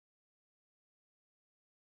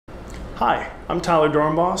Hi, I'm Tyler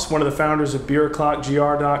Dornbos, one of the founders of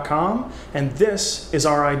beeroclockgr.com, and this is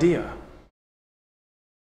our idea.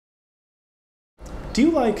 Do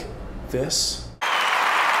you like this?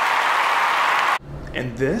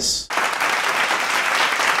 And this?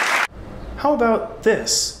 How about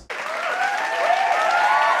this?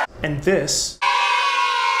 And this?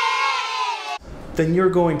 Then you're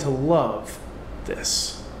going to love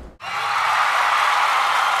this.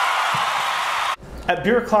 At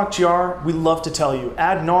Beer O'Clock GR, we love to tell you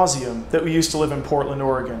ad nauseum that we used to live in Portland,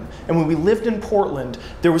 Oregon. And when we lived in Portland,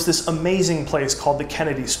 there was this amazing place called the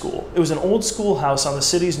Kennedy School. It was an old schoolhouse on the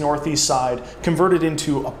city's northeast side, converted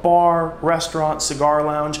into a bar, restaurant, cigar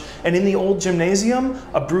lounge, and in the old gymnasium,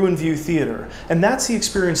 a Brew and View theater. And that's the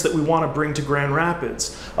experience that we want to bring to Grand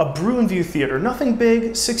Rapids. A Brew and View theater, nothing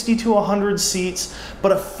big, 60 to 100 seats,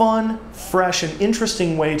 but a fun, fresh, and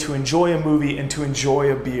interesting way to enjoy a movie and to enjoy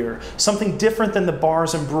a beer. Something different than the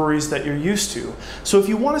bars and breweries that you're used to. So if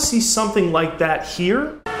you want to see something like that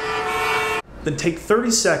here, then take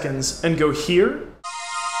 30 seconds and go here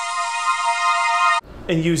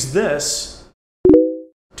and use this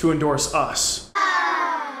to endorse us.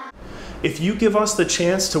 If you give us the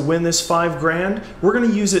chance to win this $5 grand, we're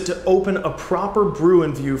gonna use it to open a proper Brew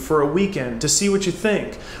and View for a weekend to see what you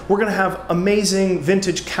think. We're gonna have amazing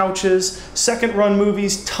vintage couches, second run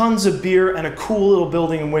movies, tons of beer, and a cool little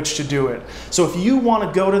building in which to do it. So if you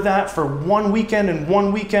wanna go to that for one weekend and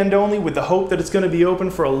one weekend only with the hope that it's gonna be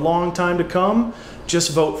open for a long time to come,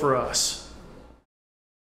 just vote for us.